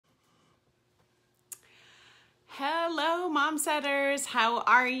Momsetters, how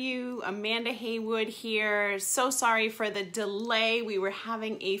are you? Amanda Haywood here. So sorry for the delay. We were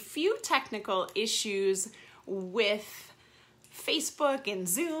having a few technical issues with Facebook and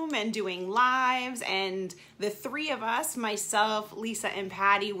Zoom and doing lives, and the three of us, myself, Lisa, and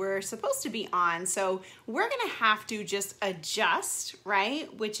Patty, were supposed to be on. So we're gonna have to just adjust,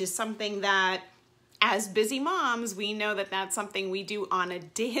 right? Which is something that as busy moms, we know that that's something we do on a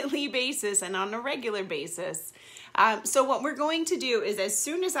daily basis and on a regular basis. So what we're going to do is as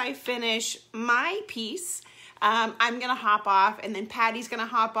soon as I finish my piece, I'm gonna hop off, and then Patty's gonna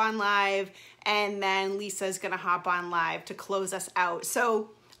hop on live, and then Lisa's gonna hop on live to close us out. So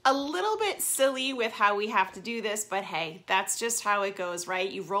a little bit silly with how we have to do this, but hey, that's just how it goes, right?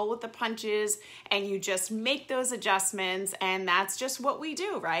 You roll with the punches and you just make those adjustments, and that's just what we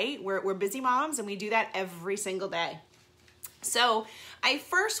do, right? We're busy moms and we do that every single day. So I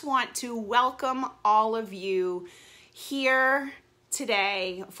first want to welcome all of you here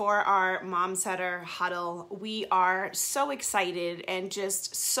today for our Momsetter Huddle. We are so excited and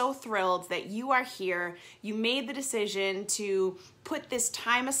just so thrilled that you are here. You made the decision to put this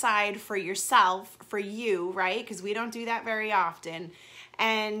time aside for yourself, for you, right? Because we don't do that very often.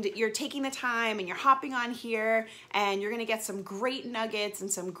 And you're taking the time and you're hopping on here, and you're gonna get some great nuggets and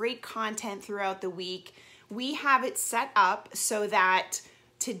some great content throughout the week. We have it set up so that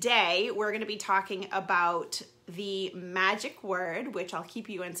today we're gonna be talking about the magic word, which I'll keep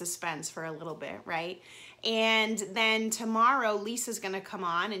you in suspense for a little bit, right? And then tomorrow, Lisa's gonna come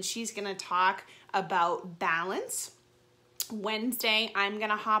on and she's gonna talk about balance. Wednesday, I'm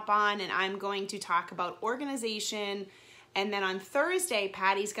gonna hop on and I'm going to talk about organization. And then on Thursday,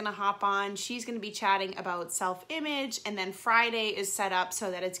 Patty's gonna hop on. She's gonna be chatting about self-image. And then Friday is set up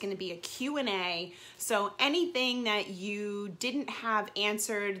so that it's gonna be a Q&A. So anything that you didn't have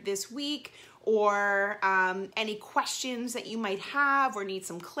answered this week, or any questions that you might have or need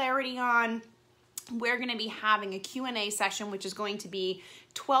some clarity on, we're gonna be having a Q&A session, which is going to be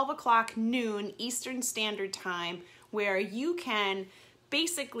 12 o'clock noon Eastern Standard Time, where you can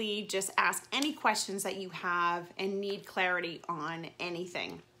basically just ask any questions that you have and need clarity on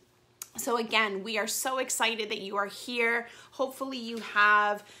anything. So again, we are so excited that you are here. Hopefully you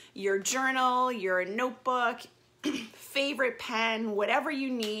have your journal, your notebook, favorite pen, whatever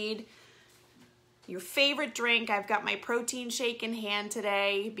you need. Your favorite drink. I've got my protein shake in hand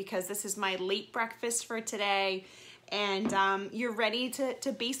today because this is my late breakfast for today. And you're ready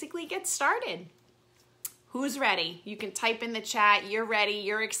to basically get started. Who's ready? You can type in the chat. You're ready.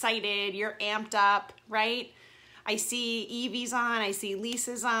 You're excited. You're amped up, right? I see Evie's on. I see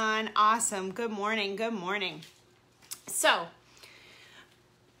Lisa's on. Awesome. Good morning. Good morning. So,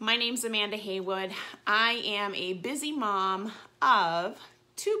 my name's Amanda Haywood. I am a busy mom of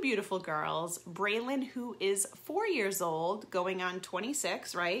two beautiful girls, Braylon, who is 4 years old, going on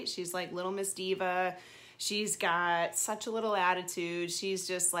 26, right? She's like little Miss Diva. She's got such a little attitude. She's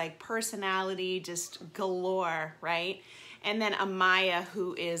just like personality, just galore, right? And then Amaya,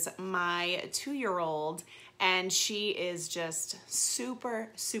 who is my 2-year-old, and she is just super,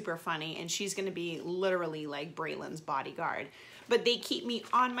 super funny. And she's gonna be literally like Braylon's bodyguard. But they keep me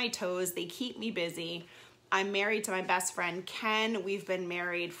on my toes. They keep me busy. I'm married to my best friend, Ken. We've been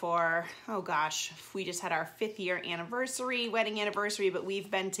married for, oh gosh, we just had our 5th year anniversary, wedding anniversary, but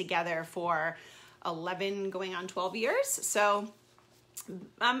we've been together for 11, going on 12 years. So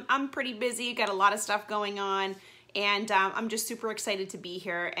I'm pretty busy, got a lot of stuff going on, and I'm just super excited to be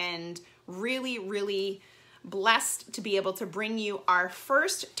here and really, really blessed to be able to bring you our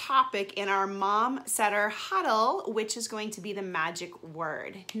first topic in our Momsetter Huddle, which is going to be the magic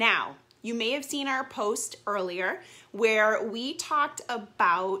word. Now, you may have seen our post earlier where we talked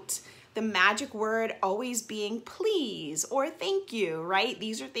about the magic word always being please or thank you, right?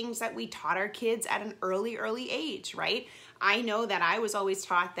 These are things that we taught our kids at an early age, right? I know that I was always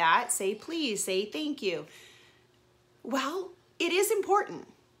taught that, say please, say thank you. Well, it is important,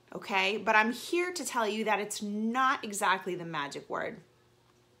 okay? But I'm here to tell you that it's not exactly the magic word.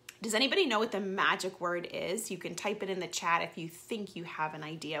 Does anybody know what the magic word is? You can type it in the chat if you think you have an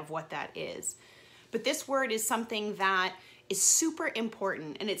idea of what that is. But this word is something that is super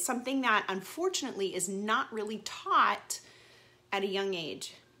important, and it's something that unfortunately is not really taught at a young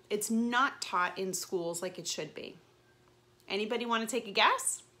age. It's not taught in schools like it should be. Anybody want to take a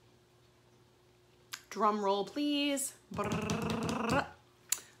guess? Drum roll, please. The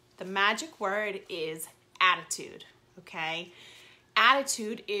magic word is attitude, okay?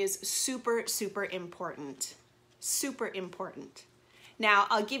 Attitude is super, super important. Super important. Now,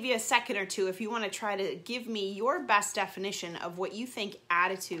 I'll give you a second or two if you want to try to give me your best definition of what you think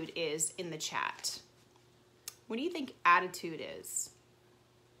attitude is in the chat. What do you think attitude is?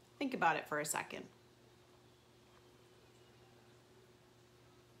 Think about it for a second.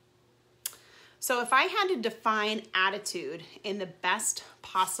 So if I had to define attitude in the best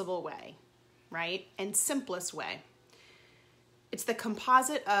possible way, right, and simplest way, it's the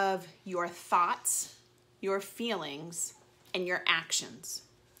composite of your thoughts, your feelings, and your actions,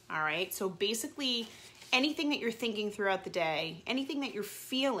 all right? So basically, anything that you're thinking throughout the day, anything that you're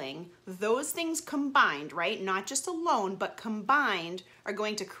feeling, those things combined, right, not just alone, but combined are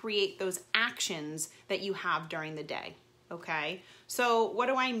going to create those actions that you have during the day, okay? So what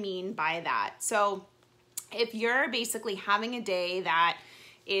do I mean by that? So if you're basically having a day that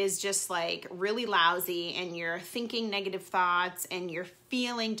is just like really lousy and you're thinking negative thoughts and you're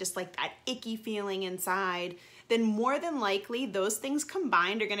feeling just like that icky feeling inside, then more than likely those things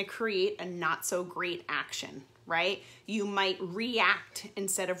combined are going to create a not so great action, right? You might react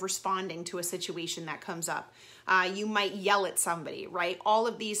instead of responding to a situation that comes up. You might yell at somebody, right? All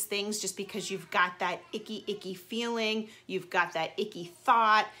of these things just because you've got that icky feeling, you've got that icky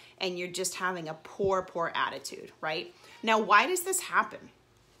thought, and you're just having a poor attitude, right? Now, why does this happen?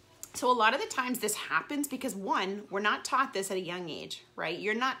 So a lot of the times this happens because, one, we're not taught this at a young age, right?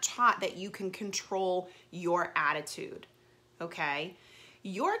 You're not taught that you can control your attitude, okay?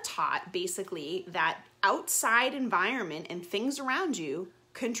 You're taught basically that outside environment and things around you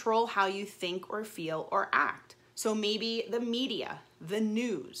control how you think or feel or act. So maybe the media, the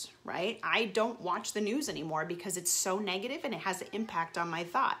news, right? I don't watch the news anymore because it's so negative and it has an impact on my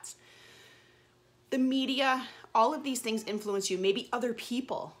thoughts. The media, all of these things influence you, maybe other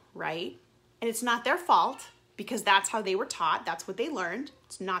people, right? And it's not their fault because that's how they were taught. That's what they learned.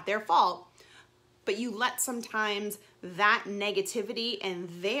 It's not their fault. But you let sometimes that negativity and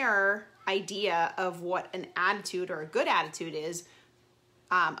their idea of what an attitude or a good attitude is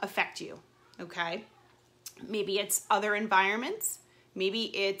affect you, okay? Maybe it's other environments. Maybe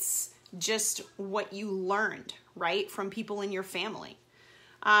it's just what you learned, right, from people in your family.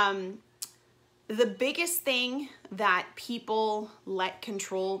 The biggest thing that people let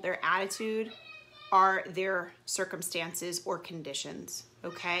control their attitude are their circumstances or conditions,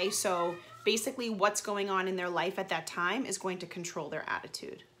 okay? So basically what's going on in their life at that time is going to control their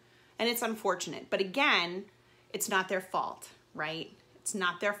attitude. And it's unfortunate, but again, it's not their fault, right? It's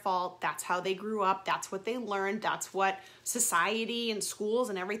not their fault. That's how they grew up. That's what they learned. That's what society and schools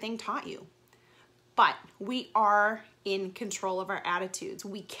and everything taught you. But we are in control of our attitudes.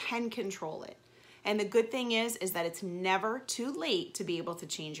 We can control it. And the good thing is that it's never too late to be able to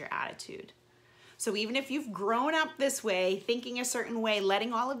change your attitude. So even if you've grown up this way, thinking a certain way,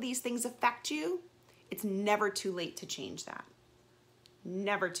 letting all of these things affect you, it's never too late to change that.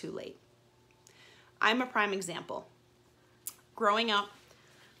 Never too late. I'm a prime example. Growing up,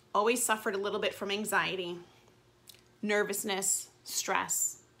 always suffered a little bit from anxiety, nervousness,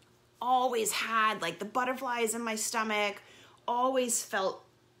 stress. Always had like the butterflies in my stomach, always felt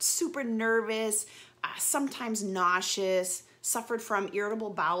super nervous, sometimes nauseous, suffered from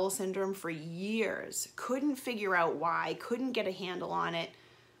irritable bowel syndrome for years. Couldn't figure out why, couldn't get a handle on it.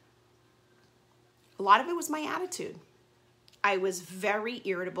 A lot of it was my attitude. I was very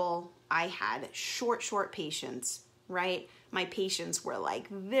irritable. I had short patience, right? My patience were like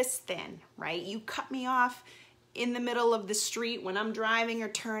this thin, right? You cut me off in the middle of the street when I'm driving or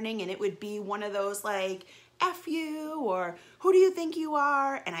turning and it would be one of those like, F you, or who do you think you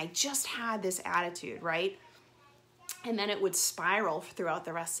are? And I just had this attitude, right? And then it would spiral throughout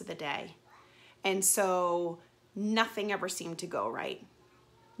the rest of the day. And so nothing ever seemed to go right.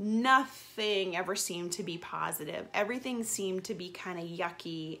 Nothing ever seemed to be positive. Everything seemed to be kind of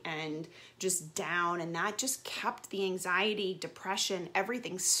yucky and just down. And that just kept the anxiety, depression,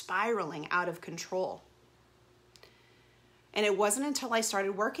 everything spiraling out of control. And it wasn't until I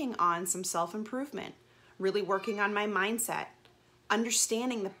started working on some self-improvement, really working on my mindset,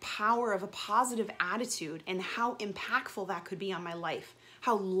 understanding the power of a positive attitude and how impactful that could be on my life,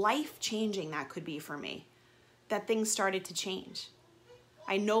 how life-changing that could be for me, that things started to change.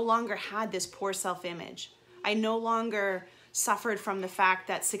 I no longer had this poor self-image. I no longer suffered from the fact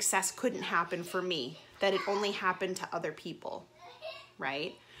that success couldn't happen for me, that it only happened to other people,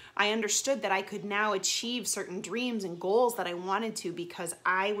 right? I understood that I could now achieve certain dreams and goals that I wanted to because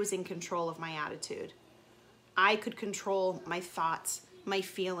I was in control of my attitude. I could control my thoughts, my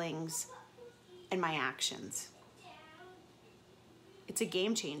feelings, and my actions. It's a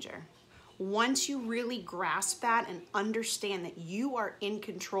game changer. Once you really grasp that and understand that you are in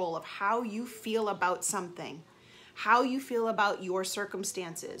control of how you feel about something, how you feel about your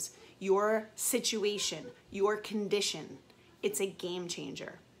circumstances, your situation, your condition, it's a game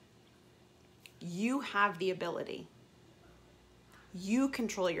changer. You have the ability. You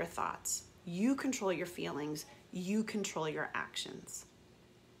control your thoughts. You control your feelings. You control your actions.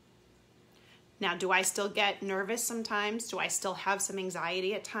 Now, do I still get nervous sometimes? Do I still have some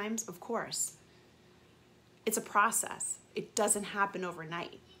anxiety at times? Of course. It's a process. It doesn't happen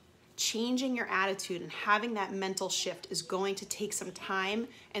overnight. Changing your attitude and having that mental shift is going to take some time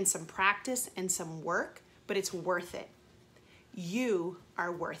and some practice and some work, but it's worth it. You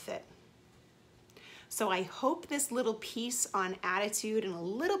are worth it. So I hope this little piece on attitude and a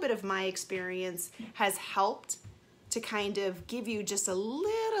little bit of my experience has helped to kind of give you just a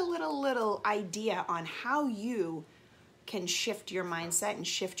little idea on how you can shift your mindset and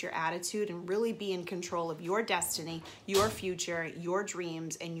shift your attitude and really be in control of your destiny, your future, your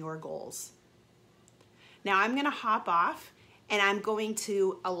dreams, and your goals. Now I'm going to hop off and I'm going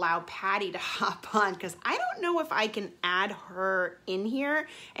to allow Patty to hop on because I don't know if I can add her in here,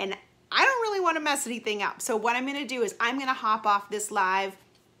 and I don't really want to mess anything up. So what I'm going to do is I'm going to hop off this live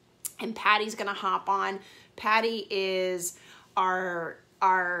and Patty's going to hop on. Patty is our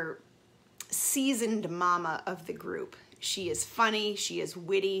seasoned mama of the group. She is funny, she is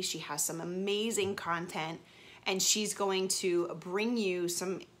witty, she has some amazing content, and she's going to bring you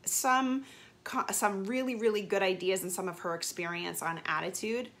some really good ideas and some of her experience on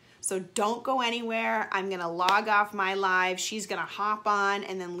attitude. So don't go anywhere. I'm going to log off my live. She's going to hop on,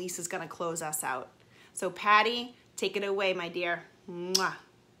 and then Lisa's going to close us out. So Patty, take it away, my dear. Mwah.